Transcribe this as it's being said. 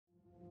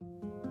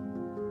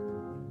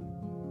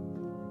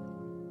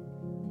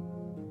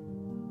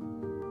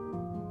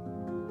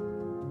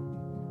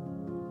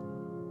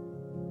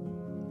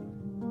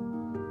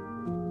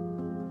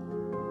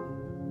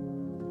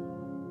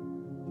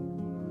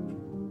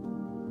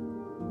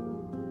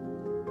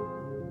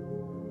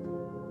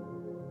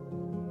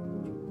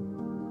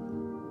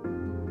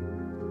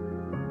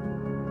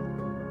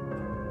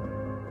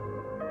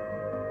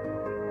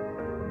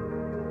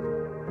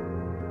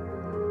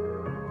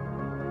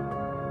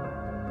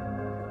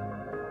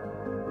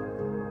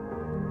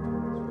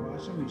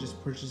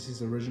just purchased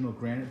these original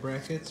Granite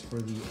brackets for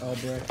the L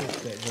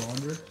brackets that go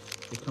under.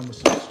 They come with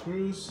some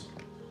screws.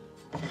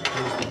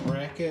 Here's the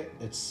bracket.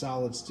 It's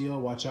solid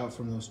steel. Watch out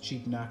from those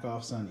cheap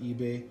knockoffs on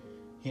eBay.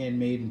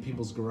 Handmade in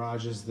people's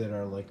garages that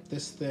are like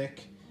this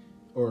thick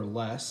or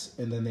less,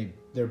 and then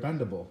they're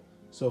bendable.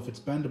 So if it's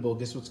bendable,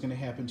 guess what's gonna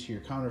happen to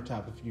your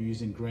countertop if you're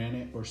using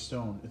granite or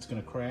stone? It's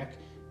gonna crack,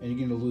 and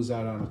you're gonna lose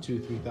out on a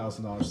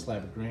 $2,000–3,000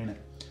 slab of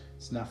granite.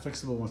 It's not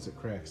fixable once it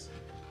cracks.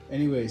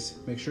 Anyways,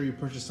 make sure you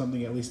purchase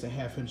something at least a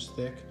 ½ inch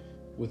thick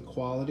with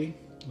quality.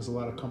 There's a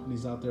lot of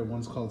companies out there.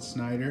 One's called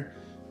Snyder.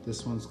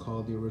 This one's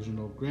called the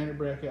original Granite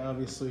bracket,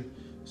 obviously.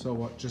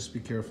 So just be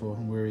careful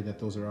and wary that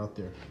those are out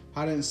there.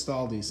 How to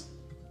install these.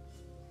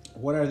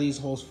 What are these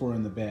holes for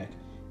in the back?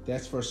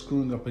 That's for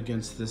screwing up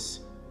against this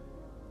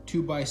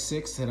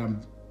 2x6 that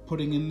I'm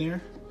putting in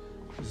there.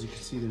 As you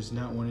can see, there's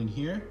not one in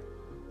here.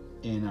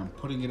 And I'm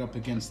putting it up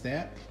against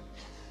that.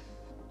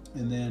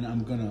 And then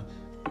I'm gonna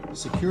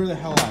secure the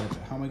hell out of it.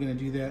 How am I gonna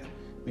do that?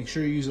 Make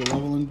sure you use a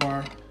leveling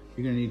bar.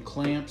 You're gonna need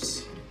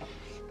clamps.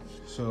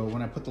 So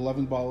when I put the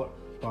leveling bar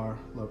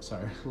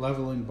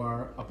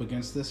up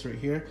against this right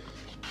here,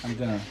 I'm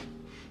gonna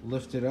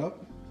lift it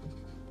up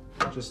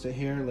just a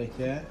hair like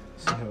that.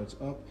 See how it's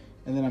up?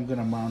 And then I'm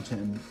gonna mount it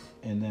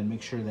and then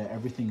make sure that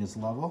everything is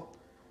level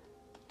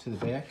to the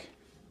back.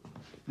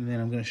 And then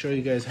I'm gonna show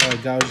you guys how I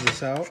gouge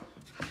this out.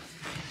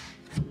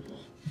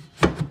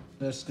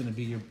 That's gonna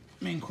be your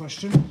main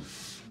question. On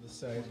this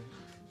side,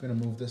 I'm gonna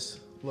move this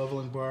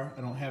leveling bar.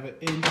 I don't have it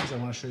in because I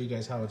wanna show you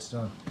guys how it's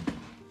done.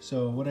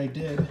 So what I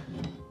did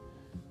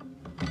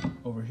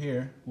over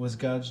here was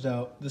gouged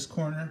out this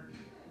corner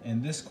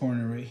and this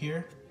corner right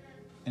here.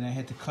 And I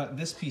had to cut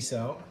this piece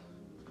out.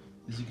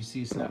 As you can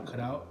see, it's not cut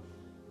out.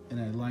 And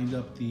I lined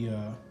up the,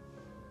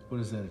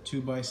 what is that, a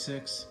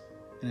 2x6?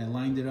 And I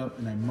lined it up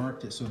and I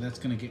marked it. So that's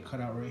gonna get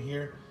cut out right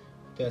here.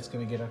 That's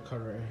gonna get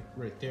cut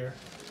right there.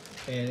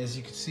 And as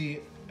you can see,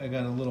 I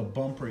got a little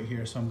bump right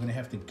here. So I'm gonna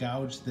have to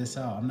gouge this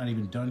out. I'm not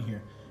even done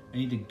here. I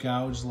need to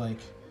gouge like,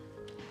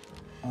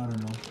 I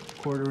don't know,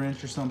 1/4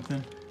 inch or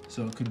something.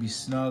 So it could be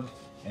snug.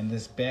 And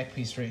this back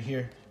piece right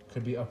here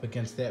could be up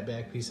against that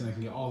back piece and I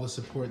can get all the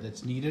support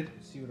that's needed.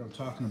 See what I'm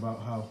talking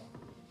about,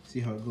 see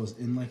how it goes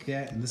in like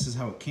that? And this is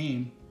how it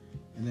came.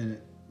 And then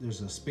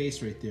there's a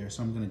space right there.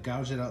 So I'm gonna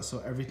gouge it out so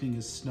everything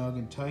is snug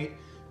and tight.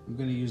 I'm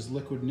gonna use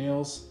liquid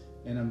nails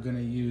and I'm gonna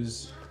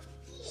use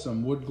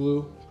some wood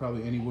glue.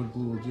 Probably any wood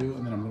glue will do.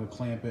 And then I'm gonna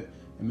clamp it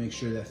and make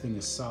sure that thing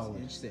is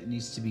solid. That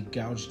needs to be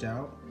gouged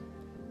out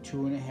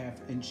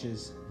 2½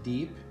 inches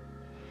deep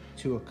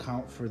to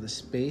account for the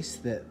space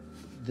that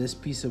this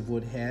piece of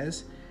wood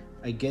has.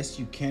 I guess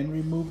you can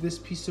remove this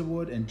piece of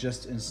wood and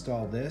just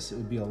install this. It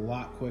would be a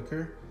lot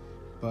quicker,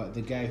 but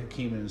the guy who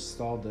came and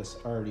installed this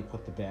already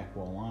put the back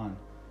wall on.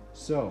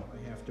 So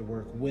I have to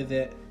work with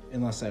it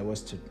unless I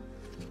was to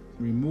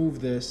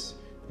remove this.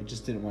 I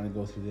just didn't want to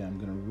go through that. I'm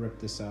gonna rip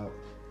this out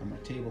on my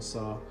table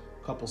saw.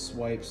 A couple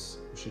swipes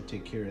should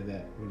take care of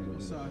that. We're gonna go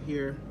saw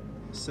here,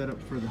 set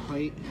up for the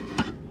height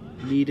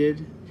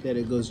needed, that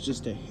it goes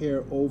just a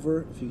hair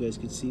over, if you guys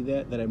could see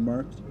that I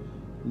marked.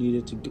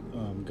 Needed to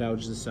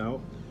gouge this out,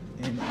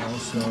 and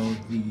also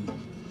the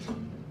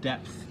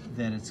depth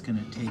that it's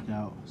gonna take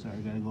out. Sorry,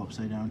 I gotta go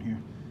upside down here.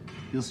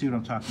 You'll see what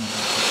I'm talking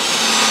about.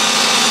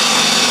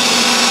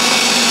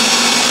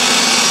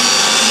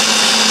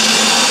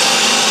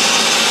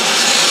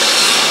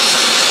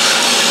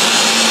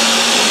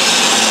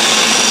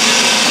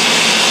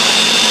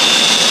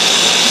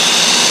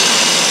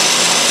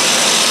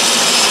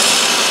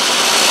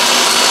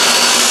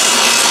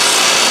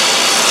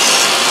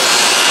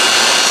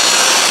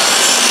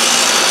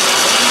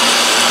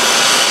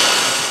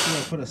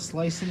 Put a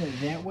slice in it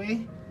that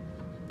way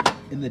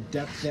in the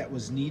depth that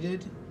was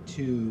needed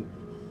to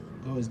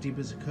go as deep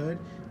as it could,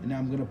 and now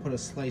I'm going to put a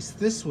slice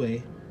this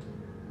way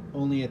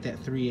only at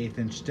that 3/8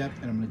 inch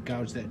depth, and I'm going to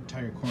gouge that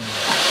entire corner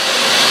out.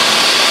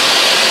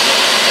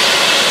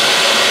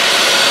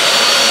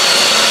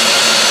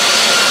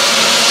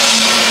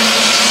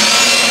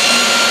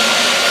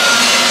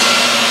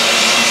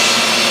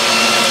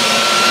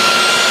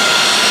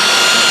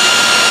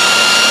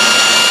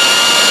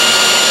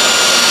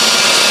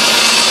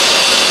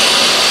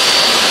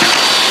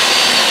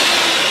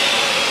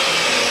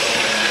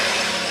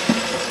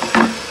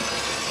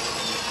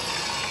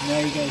 Now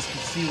you guys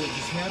can see what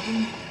just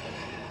happened.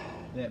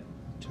 That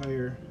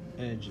entire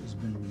edge has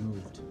been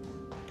removed.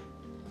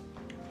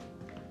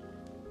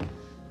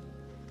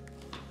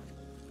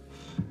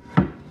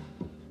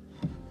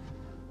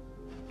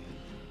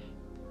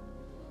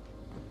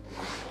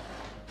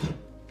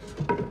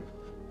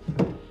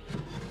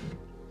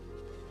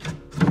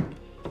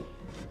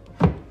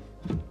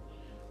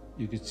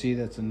 You can see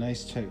that's a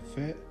nice tight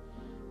fit.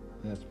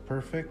 That's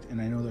perfect, and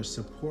I know there's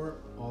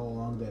support all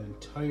along that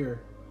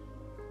entire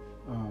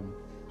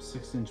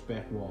 6-inch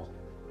back wall.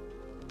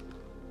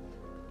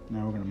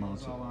 Now we're going to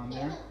mount it all on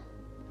there.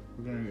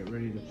 We're going to get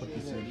ready to put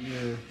this in.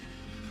 Your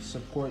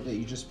support that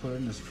you just put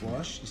in is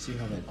flush. You see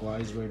how that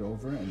glides right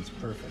over it, and it's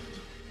perfect.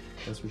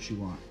 That's what you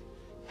want.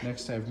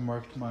 Next, I've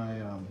marked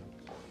my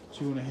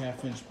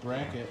 2.5 inch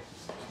bracket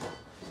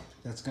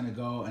that's gonna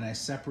go, and I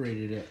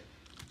separated it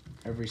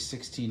every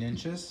 16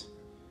 inches.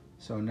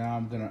 So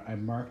now I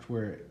marked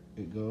where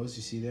it goes,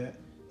 you see that?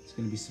 It's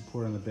gonna be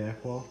support on the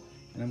back wall,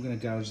 and I'm gonna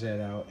gouge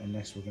that out, and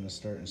next we're gonna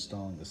start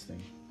installing this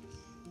thing.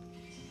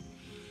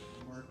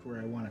 Marked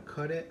where I wanna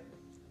cut it,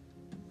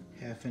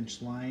 1/2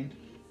 inch line,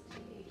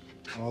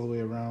 all the way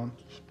around,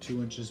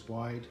 2 inches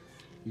wide.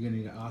 You're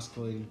gonna need an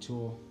oscillating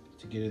tool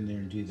to get in there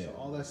and do that. So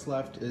all that's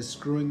left is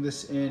screwing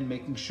this in,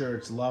 making sure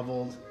it's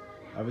leveled.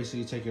 Obviously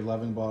you take your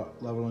leveling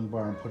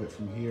bar and put it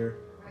from here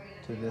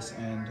to this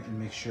end and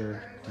make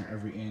sure from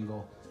every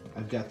angle.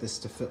 I've got this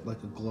to fit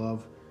like a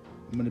glove.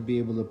 I'm gonna be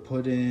able to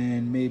put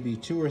in maybe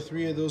 2 or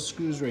 3 of those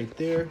screws right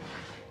there.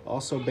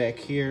 Also back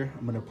here,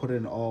 I'm gonna put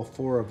in all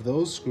 4 of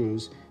those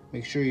screws.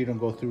 Make sure you don't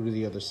go through to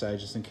the other side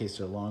just in case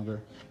they're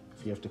longer,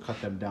 if you have to cut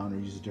them down or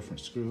use a different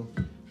screw.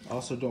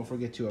 Also, don't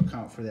forget to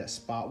account for that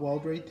spot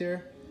weld right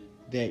there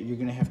that you're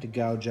gonna have to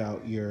gouge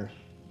out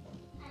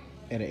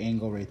at an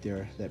angle right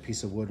there, that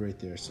piece of wood right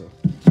there. So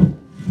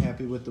I'm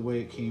happy with the way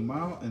it came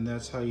out, and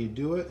that's how you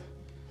do it.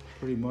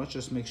 Pretty much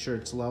just make sure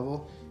it's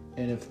level.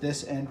 And if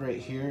this end right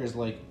here is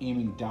like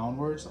aiming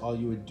downwards, all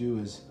you would do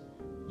is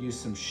use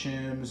some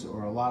shims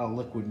or a lot of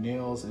liquid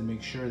nails and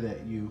make sure that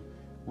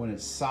when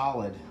it's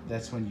solid,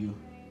 that's when you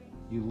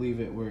leave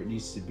it where it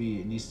needs to be.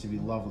 It needs to be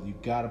level. You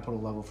gotta put a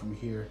level from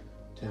here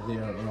to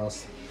there, or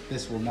else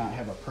this will not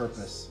have a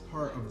purpose.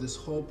 Part of this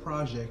whole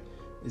project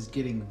is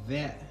getting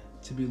that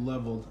to be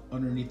leveled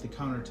underneath the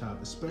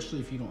countertop, especially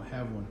if you don't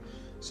have one.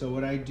 So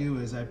what I do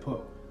is I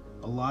put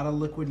a lot of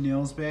liquid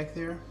nails back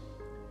there,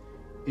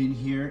 in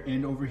here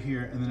and over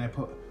here, and then I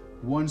put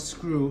 1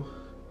 screw.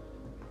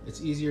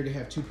 It's easier to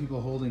have 2 people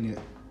holding it,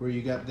 where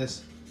you got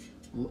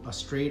a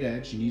straight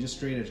edge. You need a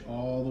straight edge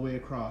all the way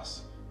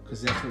across,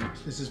 because that's what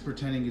this is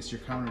pretending it's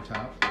your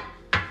countertop,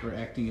 or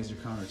acting as your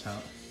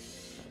countertop.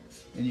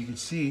 And you can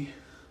see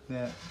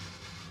that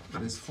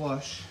it is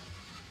flush.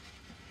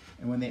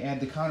 And when they add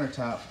the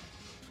countertop,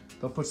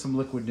 they'll put some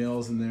liquid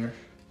nails in there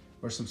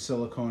or some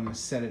silicone and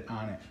set it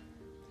on it.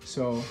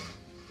 So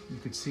you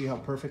can see how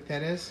perfect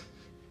that is.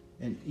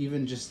 And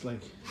even just like,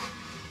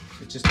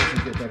 it just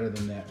doesn't get better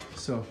than that.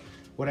 So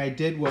what I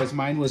did was,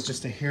 mine was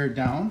just a hair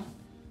down.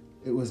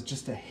 It was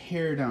just a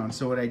hair down.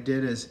 So what I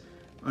did is,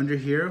 under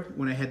here,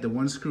 when I had the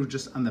 1 screw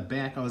just on the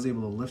back, I was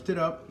able to lift it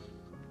up,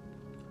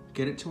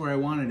 get it to where I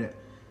wanted it,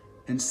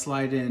 and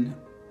slide in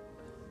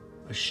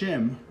a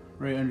shim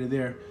right under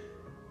there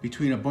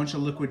between a bunch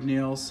of liquid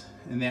nails,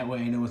 and that way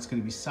I know it's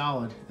gonna be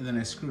solid, and then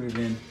I screwed it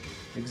in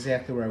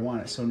exactly where I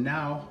want it. So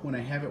now, when I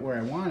have it where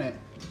I want it,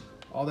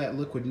 all that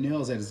liquid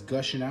nails that is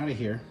gushing out of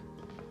here,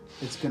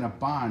 it's gonna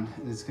bond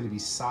and it's gonna be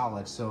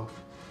solid. So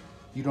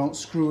you don't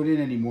screw it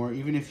in anymore,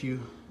 even if you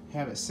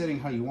have it sitting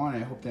how you want it.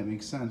 I hope that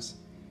makes sense.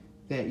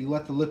 That you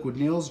let the liquid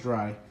nails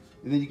dry,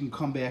 and then you can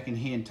come back and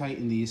hand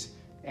tighten these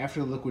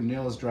after the liquid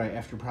nails dry,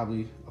 after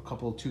probably a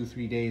couple,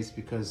 2-3 days,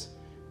 because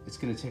it's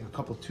gonna take a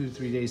couple,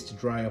 2-3 days to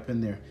dry up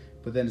in there,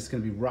 but then it's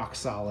gonna be rock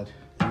solid,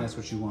 and that's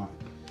what you want.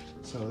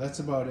 So that's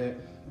about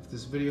it. If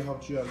this video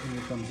helped you out, give me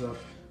a thumbs up.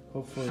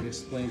 Hopefully it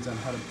explains on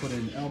how to put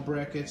in L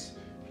brackets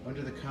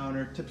under the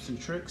counter, tips and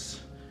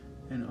tricks,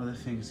 and other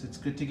things. It's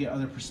good to get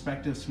other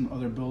perspectives from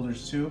other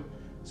builders too.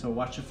 So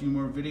watch a few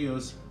more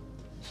videos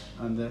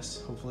on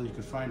this. Hopefully you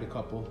could find a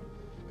couple,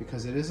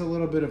 because it is a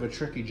little bit of a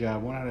tricky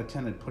job. 1 out of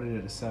 10, I'd put it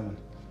at a 7.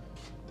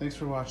 Thanks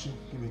for watching.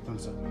 Give me a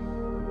thumbs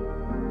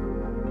up.